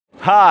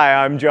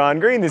Hi, I'm John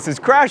Green. This is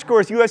Crash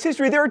Course U.S.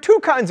 History. There are two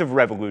kinds of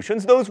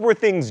revolutions. Those where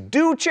things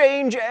do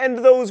change and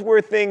those where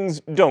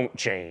things don't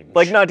change.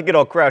 Like, not to get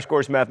all Crash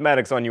Course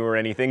mathematics on you or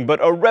anything, but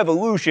a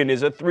revolution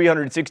is a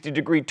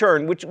 360-degree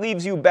turn which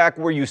leaves you back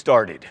where you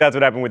started. That's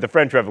what happened with the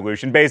French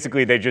Revolution.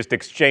 Basically, they just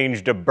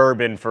exchanged a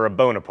bourbon for a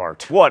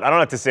Bonaparte. What? I don't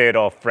have to say it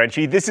all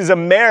Frenchy. This is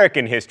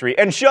American history.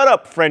 And shut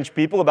up, French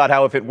people, about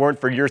how if it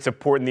weren't for your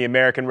support in the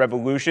American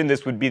Revolution,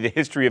 this would be the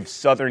history of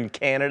southern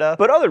Canada.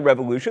 But other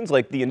revolutions,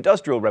 like the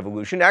Industrial Revolution,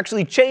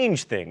 actually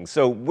changed things.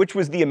 So which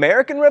was the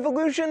American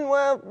Revolution?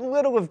 Well,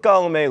 little of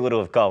column A,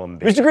 little of column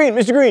B.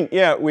 Mr. Green,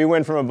 yeah, we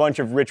went from a bunch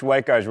of rich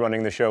white guys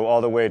running the show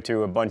all the way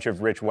to a bunch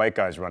of rich white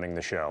guys running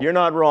the show. You're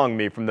not wrong,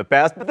 me from the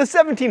past, but the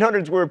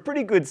 1700s were a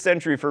pretty good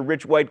century for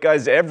rich white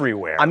guys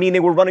everywhere. I mean, they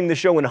were running the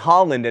show in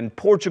Holland and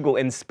Portugal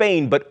and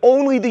Spain, but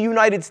only the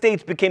United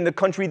States became the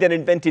country that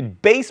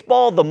invented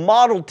baseball, the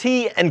Model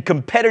T, and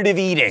competitive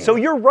eating. So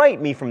you're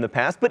right, me from the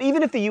past, but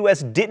even if the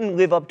US didn't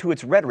live up to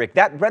its rhetoric,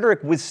 that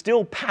rhetoric was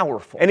still powerful.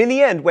 And in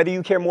the end, whether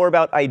you care more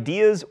about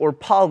ideas or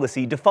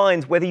policy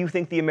defines whether you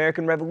think the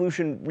American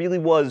Revolution really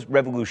was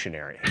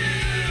revolutionary.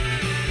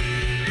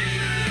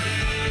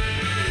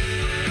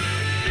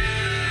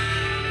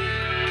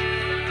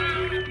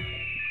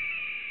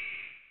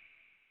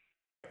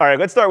 Alright,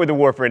 let's start with the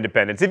War for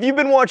Independence. If you've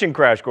been watching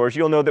Crash Course,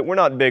 you'll know that we're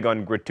not big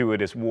on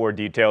gratuitous war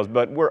details,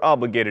 but we're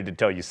obligated to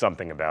tell you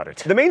something about it.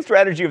 The main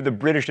strategy of the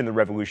British in the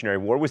Revolutionary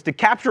War was to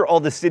capture all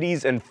the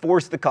cities and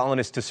force the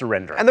colonists to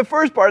surrender. And the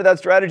first part of that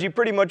strategy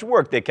pretty much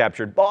worked. They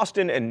captured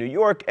Boston and New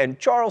York and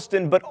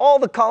Charleston, but all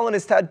the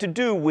colonists had to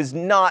do was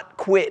not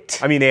quit.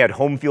 I mean, they had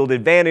home field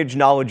advantage,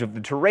 knowledge of the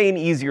terrain,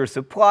 easier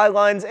supply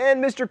lines,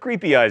 and Mr.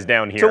 Creepy Eyes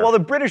down here. So while the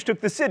British took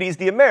the cities,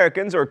 the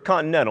Americans, or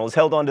Continentals,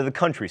 held onto the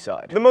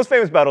countryside. The most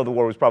famous battle of the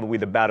war was probably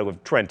the Battle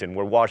of Trenton,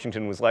 where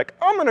Washington was like,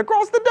 I'm gonna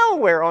cross the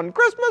Delaware on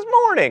Christmas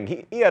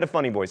morning. He had a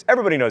funny voice.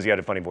 Everybody knows he had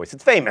a funny voice.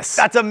 It's famous.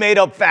 That's a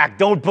made-up fact.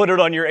 Don't put it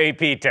on your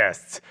AP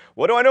tests.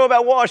 What do I know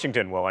about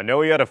Washington? Well, I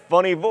know he had a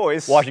funny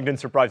voice. Washington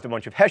surprised a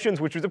bunch of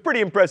Hessians, which was a pretty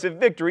impressive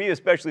victory,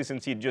 especially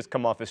since he'd just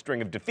come off a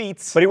string of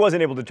defeats. But he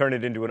wasn't able to turn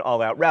it into an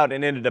all-out rout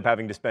and ended up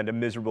having to spend a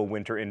miserable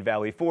winter in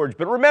Valley Forge.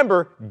 But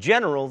remember,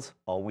 generals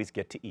always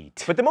get to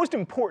eat. But the most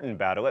important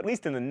battle, at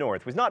least in the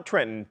north, was not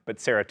Trenton, but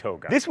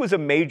Saratoga. This was a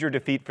major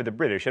defeat for the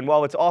British, and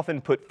while it's often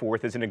put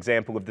forth as an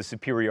example of the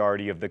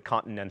superiority of the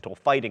continental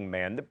fighting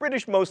man, the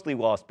British mostly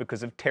lost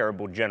because of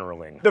terrible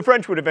generaling. The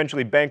French would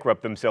eventually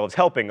bankrupt themselves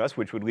helping us,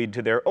 which would lead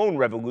to their own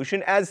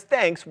revolution. As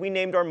thanks, we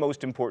named our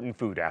most important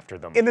food after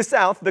them. In the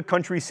south, the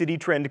country-city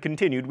trend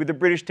continued, with the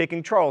British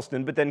taking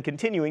Charleston, but then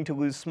continuing to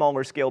lose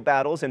smaller-scale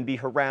battles and be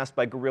harassed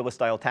by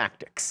guerrilla-style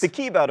tactics. The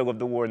key battle of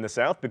the war in the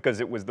south, because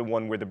it was the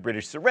one where the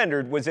British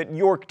surrendered, was at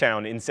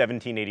Yorktown in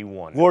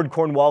 1781. Lord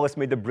Cornwallis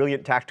made the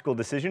brilliant tactical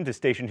decision to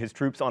station his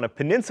troops on a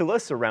peninsula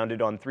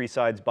surrounded on three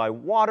sides by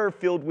water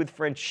filled with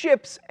French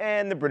ships,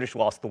 and the British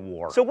lost the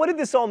war. So what did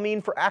this all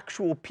mean for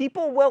actual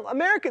people? Well,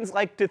 Americans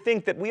like to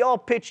think that we all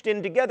pitched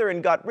in together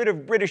and got rid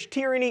of British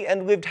tyranny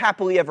and lived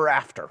happily ever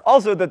after.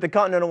 Also, that the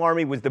Continental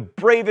Army was the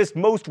bravest,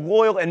 most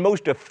loyal, and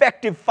most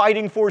effective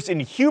fighting force in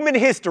human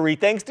history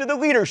thanks to the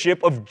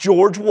leadership of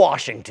George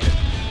Washington.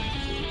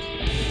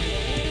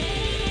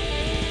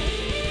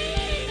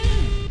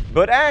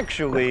 But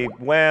actually,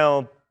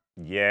 well,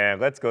 yeah,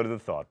 let's go to the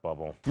thought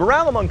bubble.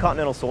 Morale among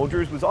Continental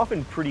soldiers was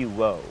often pretty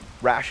low.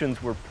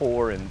 Rations were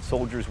poor and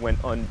soldiers went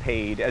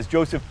unpaid. As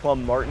Joseph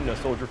Plum Martin, a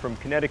soldier from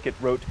Connecticut,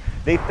 wrote,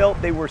 they felt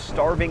they were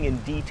starving in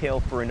detail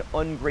for an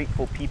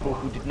ungrateful people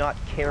who did not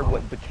care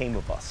what became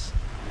of us.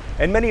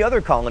 And many other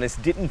colonists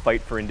didn't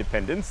fight for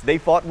independence, they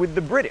fought with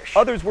the British.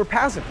 Others were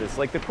pacifists,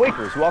 like the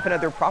Quakers, who often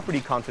had their property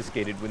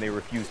confiscated when they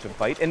refused to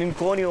fight. And in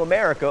colonial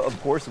America, of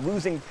course,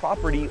 losing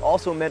property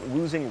also meant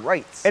losing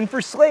rights. And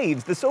for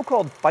slaves, the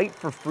so-called fight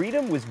for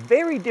freedom was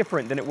very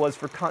different than it was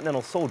for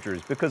Continental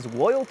soldiers, because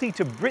loyalty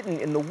to Britain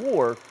in the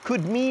war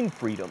could mean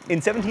freedom. In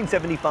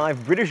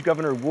 1775, British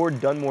Governor Lord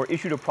Dunmore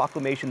issued a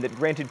proclamation that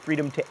granted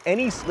freedom to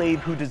any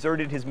slave who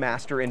deserted his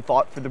master and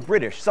fought for the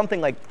British.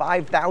 Something like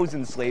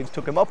 5,000 slaves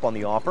took him up on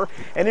the offer.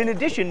 And in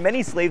addition,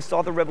 many slaves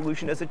saw the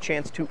revolution as a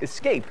chance to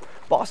escape.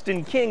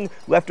 Boston King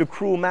left a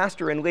cruel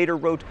master and later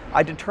wrote,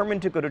 I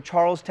determined to go to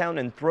Charlestown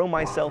and throw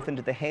myself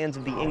into the hands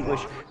of the English.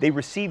 They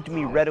received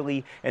me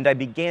readily, and I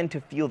began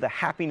to feel the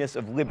happiness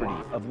of liberty,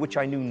 of which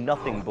I knew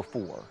nothing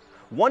before.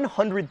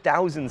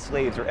 100,000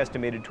 slaves are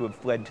estimated to have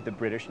fled to the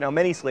British. Now,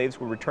 many slaves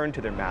were returned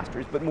to their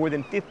masters, but more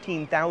than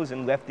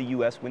 15,000 left the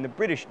US when the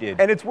British did.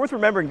 And it's worth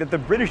remembering that the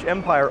British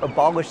Empire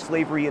abolished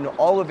slavery in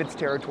all of its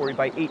territory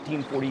by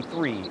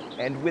 1843,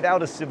 and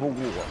without a civil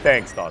war.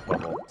 Thanks, Thought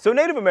Bubble. So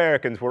Native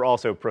Americans were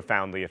also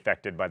profoundly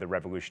affected by the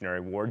Revolutionary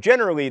War.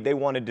 Generally, they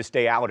wanted to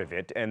stay out of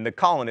it, and the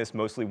colonists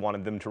mostly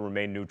wanted them to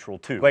remain neutral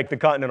too. Like, the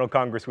Continental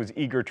Congress was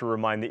eager to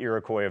remind the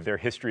Iroquois of their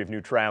history of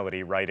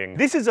neutrality, writing,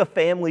 "This is a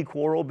family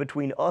quarrel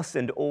between us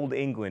and Old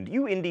England.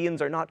 You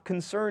Indians are not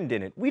concerned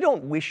in it. We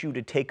don't wish you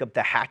to take up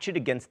the hatchet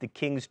against the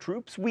king's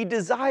troops. We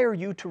desire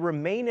you to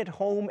remain at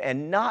home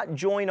and not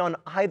join on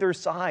either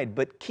side,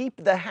 but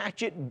keep the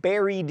hatchet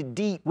buried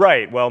deep.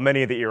 Right, well,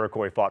 many of the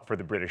Iroquois fought for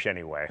the British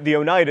anyway. The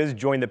Oneidas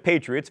joined the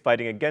Patriots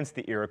fighting against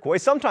the Iroquois.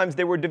 Sometimes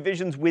there were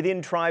divisions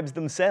within tribes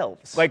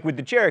themselves. Like with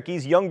the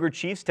Cherokees, younger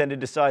chiefs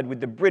tended to side with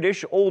the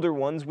British, older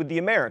ones with the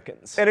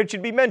Americans. And it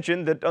should be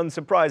mentioned that,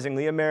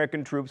 unsurprisingly,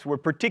 American troops were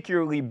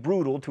particularly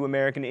brutal to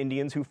American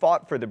Indians who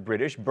fought for the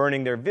British,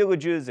 burning their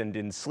villages and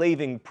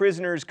enslaving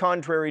prisoners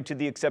contrary to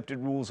the accepted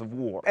rules of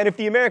war. And if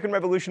the American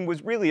Revolution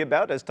was really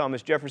about, as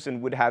Thomas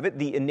Jefferson would have it,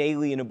 the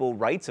inalienable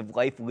rights of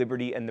life,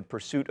 liberty, and the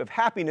pursuit of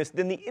happiness,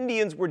 then the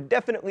Indians were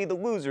definitely the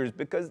losers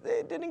because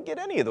they didn't get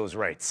any of those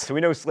rights. So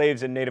we know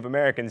slaves and Native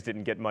Americans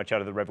didn't get much out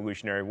of the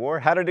Revolutionary War.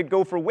 How did it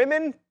go for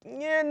women?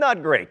 Yeah,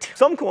 not great.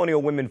 Some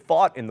colonial women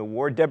fought in the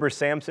war. Deborah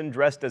Sampson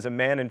dressed as a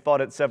man and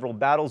fought at several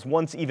battles,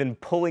 once even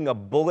pulling a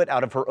bullet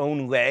out of her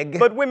own leg.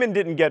 But women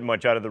didn't get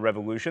much out of the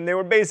Revolution. They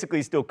were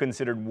basically still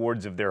considered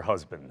wards of their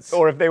husbands,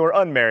 or if they were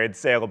unmarried,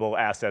 saleable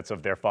assets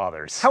of their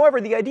fathers. However,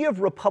 the idea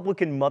of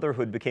Republican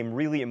motherhood became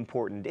really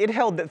important. It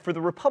held that for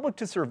the Republic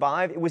to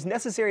survive, it was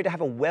necessary to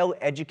have a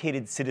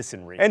well-educated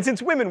citizenry. And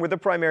since women were the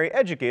primary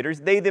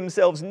educators, they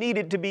themselves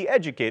needed to be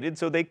educated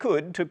so they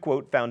could, to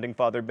quote founding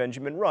father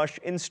Benjamin Rush,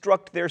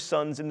 instruct their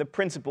sons in the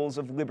principles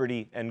of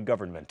liberty and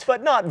government.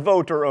 But not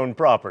vote or own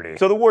property.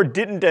 So the war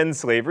didn't end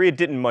slavery, it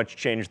didn't much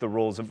change the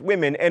roles of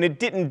women, and it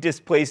didn't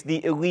displace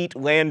the elite,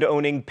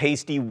 land-owning,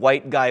 pasty,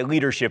 white guy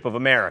leadership of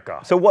America.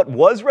 So what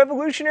was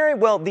revolutionary?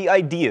 Well, the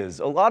ideas,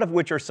 a lot of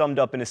which are summed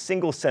up in a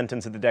single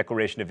sentence of the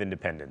Declaration of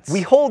Independence.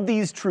 We hold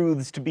these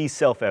truths to be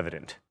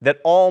self-evident, that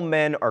all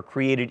men are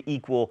created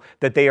equal,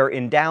 that they are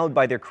endowed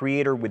by their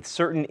Creator with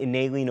certain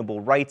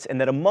inalienable rights, and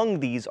that among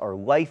these are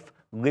life,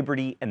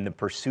 liberty, and the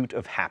pursuit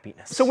of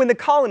happiness. So when the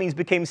colonies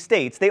became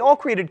states, they all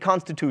created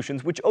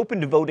constitutions which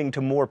opened voting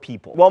to more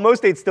people. While most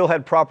states still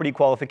had property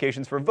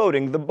qualifications for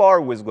voting, the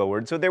bar was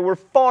lowered, so there were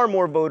far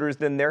more voters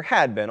than there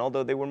had been,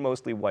 although they were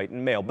mostly white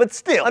and male. But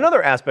still,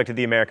 another aspect of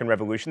the American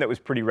Revolution that was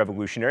pretty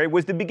revolutionary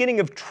was the beginning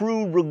of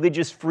true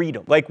religious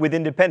freedom. Like with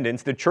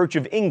independence, the Church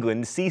of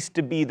England ceased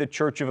to be the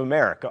Church of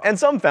America. And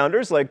some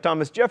founders, like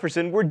Thomas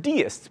Jefferson, were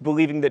deists,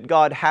 believing that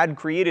God had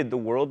created the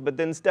world, but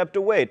then stepped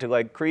away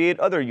to create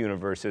other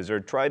universes,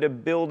 or try to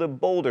build a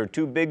boulder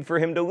too big for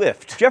him to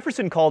lift.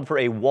 Jefferson called for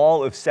a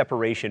wall of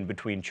separation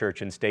between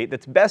church and state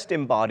that's best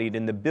embodied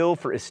in the bill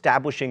for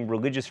establishing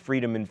religious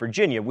freedom in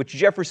Virginia, which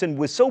Jefferson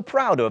was so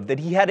proud of that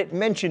he had it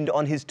mentioned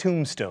on his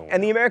tombstone.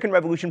 And the American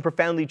Revolution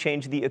profoundly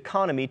changed the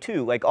economy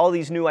too. Like, all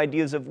these new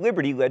ideas of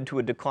liberty led to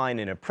a decline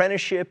in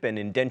apprenticeship and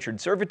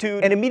indentured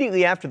servitude, and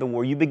immediately after the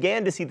war you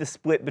began to see the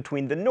split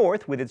between the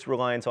North with its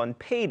reliance on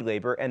paid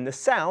labor and the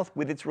South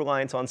with its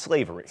reliance on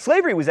slavery.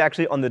 Slavery was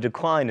actually on the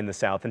decline in the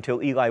South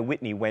until Eli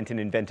Whitney went and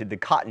invented the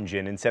cotton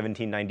gin in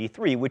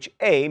 1793, which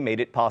A, made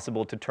it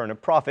possible to turn a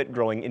profit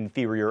growing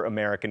inferior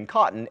American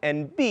cotton,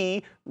 and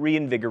B,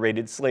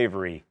 reinvigorated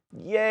slavery.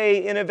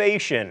 Yay,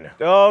 innovation.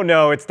 Oh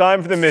no, it's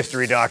time for the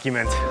mystery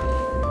document.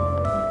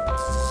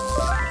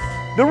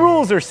 The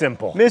rules are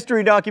simple.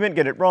 Mystery document,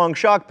 get it wrong.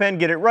 Shock pen,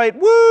 get it right.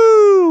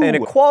 Woo! An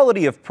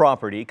equality of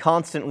property,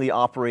 constantly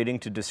operating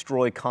to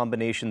destroy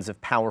combinations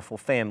of powerful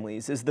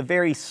families, is the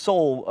very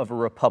soul of a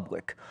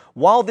republic.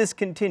 While this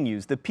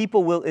continues, the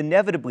people will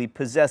inevitably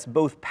possess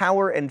both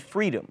power and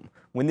freedom.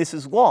 When this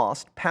is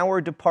lost,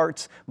 power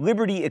departs,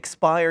 liberty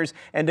expires,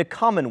 and a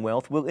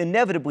commonwealth will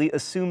inevitably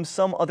assume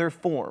some other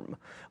form.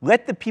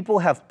 Let the people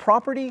have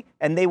property,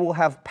 and they will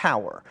have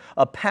power,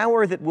 a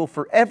power that will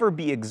forever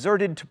be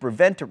exerted to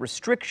prevent a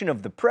restriction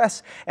of the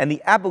press and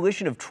the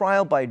abolition of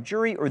trial by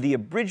jury or the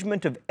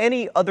abridgment of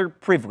any other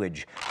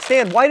privilege.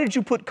 Stan, why did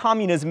you put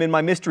communism in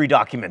my mystery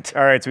document?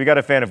 All right, so we got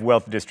a fan of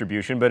wealth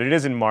distribution, but it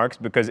isn't Marx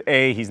because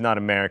A, he's not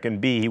American,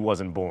 B, he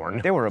wasn't born.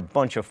 There were a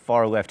bunch of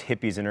far-left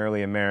hippies in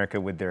early America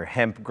with their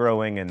hemp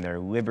growing and their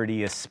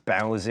liberty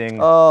espousing.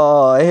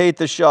 Oh, I hate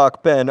the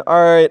shock pen.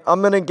 All right,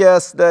 I'm gonna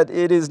guess that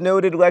it is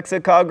noted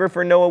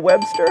lexicographer Noah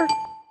Webster.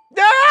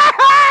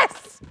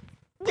 Yes!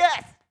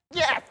 Yes!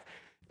 Yes!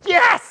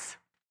 Yes!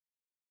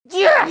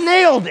 Yes!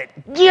 Nailed it!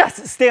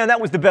 Yes! Stan, that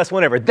was the best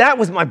one ever. That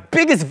was my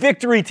biggest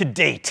victory to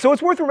date. So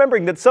it's worth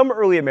remembering that some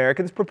early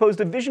Americans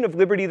proposed a vision of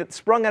liberty that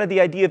sprung out of the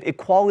idea of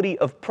equality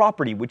of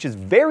property, which is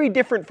very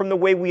different from the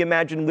way we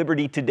imagine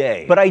liberty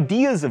today. But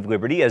ideas of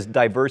liberty, as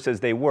diverse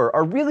as they were,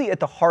 are really at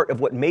the heart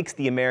of what makes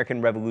the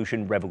American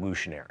Revolution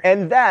revolutionary.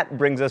 And that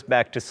brings us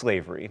back to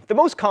slavery. The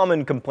most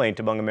common complaint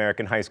among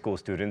American high school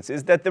students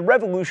is that the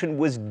revolution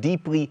was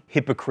deeply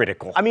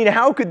hypocritical. I mean,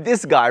 how could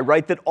this guy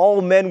write that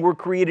all men were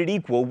created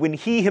equal when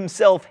he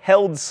himself held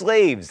held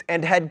slaves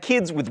and had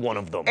kids with one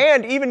of them.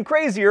 And even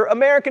crazier,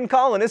 American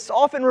colonists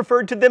often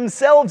referred to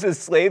themselves as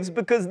slaves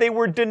because they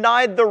were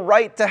denied the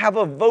right to have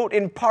a vote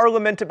in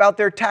Parliament about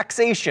their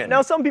taxation.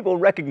 Now, some people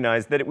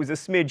recognize that it was a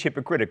smidge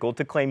hypocritical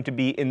to claim to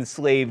be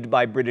enslaved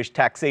by British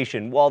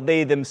taxation, while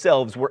they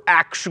themselves were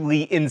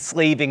actually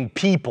enslaving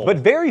people. But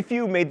very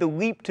few made the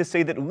leap to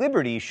say that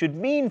liberty should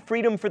mean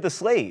freedom for the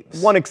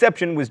slaves. One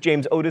exception was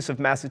James Otis of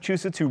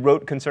Massachusetts, who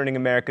wrote concerning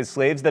America's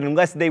slaves that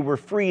unless they were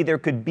free, there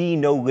could be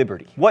no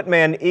liberty. What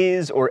man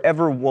is or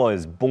ever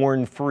was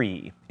born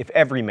free, if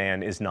every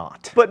man is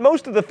not? But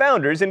most of the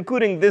founders,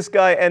 including this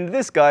guy and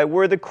this guy,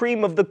 were the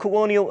cream of the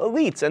colonial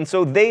elites, and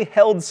so they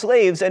held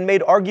slaves and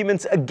made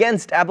arguments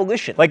against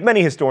abolition. Like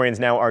many historians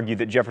now argue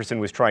that Jefferson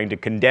was trying to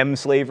condemn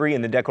slavery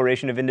in the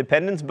Declaration of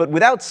Independence, but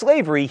without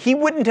slavery, he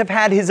wouldn't have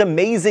had his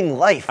amazing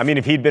life. I mean,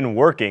 if he'd been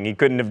working, he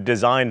couldn't have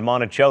designed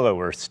Monticello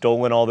or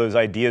stolen all those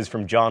ideas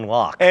from John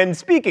Locke. And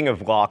speaking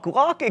of Locke,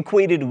 Locke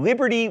equated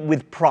liberty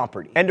with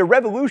property. And a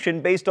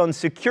revolution based on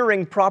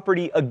securing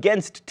property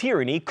against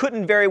tyranny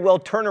couldn't very well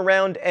turn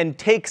around and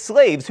take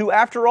slaves, who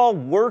after all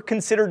were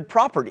considered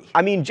property.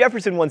 I mean,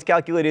 Jefferson once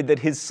calculated that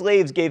his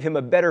slaves gave him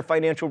a better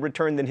financial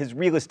return than his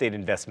real estate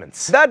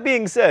investments. That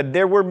being said,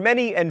 there were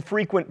many and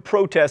frequent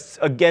protests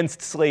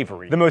against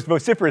slavery. The most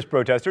vociferous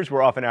protesters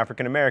were often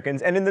African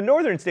Americans, and in the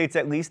northern states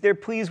at least, their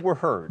pleas were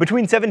heard.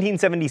 Between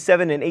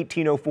 1777 and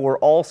 1804,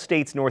 all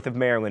states north of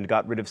Maryland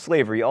got rid of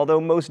slavery,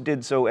 although most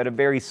did so at a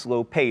very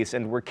slow pace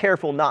and were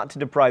careful not to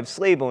deprive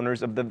slave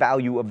owners of the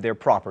value of their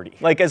property.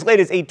 Like as late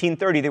as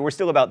 1830, there were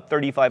still about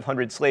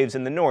 3,500 slaves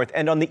in the north,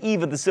 and on the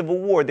eve of the Civil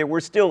War, there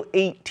were still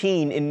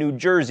 18 in New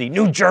Jersey.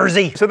 New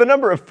Jersey! So the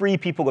number of free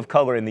people of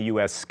color in the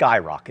US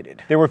skyrocketed.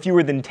 There were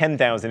fewer than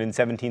 10,000 in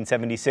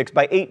 1776.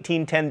 By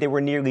 1810, there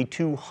were nearly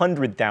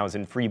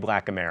 200,000 free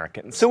black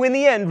Americans. So in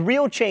the end,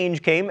 real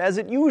change came, as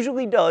it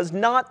usually does,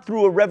 not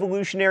through a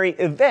revolutionary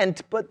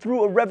event, but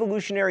through a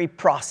revolutionary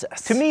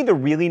process. To me, the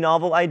really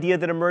novel idea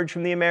that emerged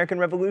from the American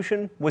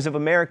Revolution was of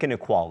American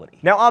equality.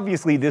 Now,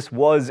 obviously, this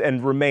was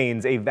and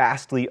remains a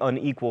vastly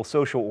unequal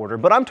social order,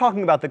 but I'm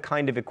talking about the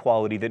kind of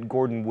equality that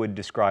Gordon Wood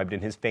described in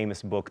his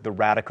famous book, The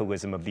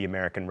Radicalism of the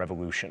American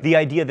Revolution. The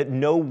idea that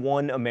no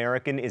one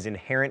American is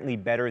inherently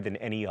better than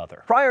any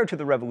other. Prior to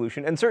the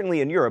Revolution, and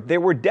certainly in Europe,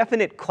 there were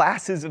definite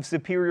classes of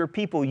superior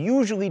people,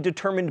 usually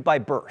determined by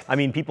birth. I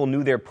mean, people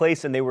knew their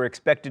place and they were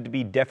expected to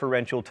be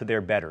deferential to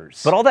their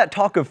betters. But all that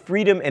talk of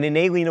freedom and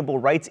inalienable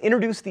rights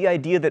introduced the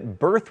idea that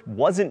birth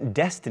wasn't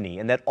destiny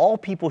and that all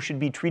people should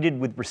be treated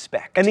with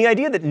respect. And the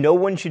idea that no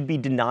one should be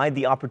denied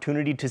the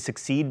opportunity to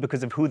succeed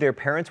because of who their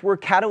parents were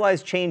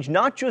catalyzed change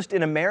not just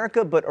in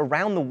America, but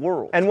around the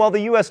world. And while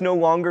the US no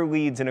longer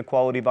leads in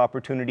equality of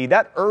opportunity,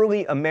 that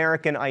early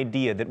American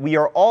idea that we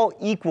are all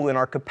equal in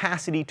our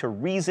capacity to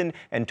reason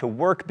and to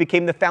work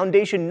became the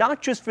foundation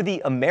not just for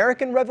the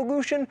American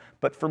Revolution,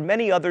 but for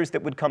many others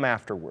that would come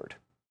afterward.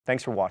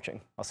 Thanks for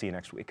watching. I'll see you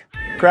next week.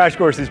 Crash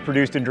Course is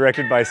produced and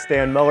directed by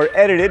Stan Muller,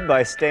 edited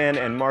by Stan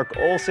and Mark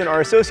Olson.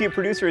 Our associate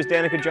producer is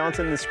Danica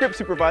Johnson. The script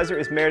supervisor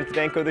is Meredith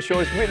Danko. The show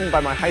is written by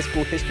my high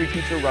school history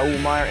teacher, Raoul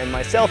Meyer, and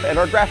myself, and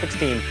our graphics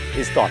team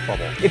is Thought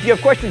Bubble. If you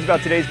have questions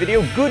about today's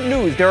video, good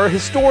news. There are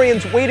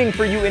historians waiting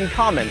for you in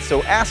comments,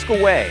 so ask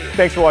away.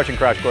 Thanks for watching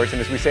Crash Course,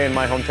 and as we say in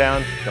my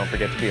hometown, don't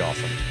forget to be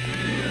awesome.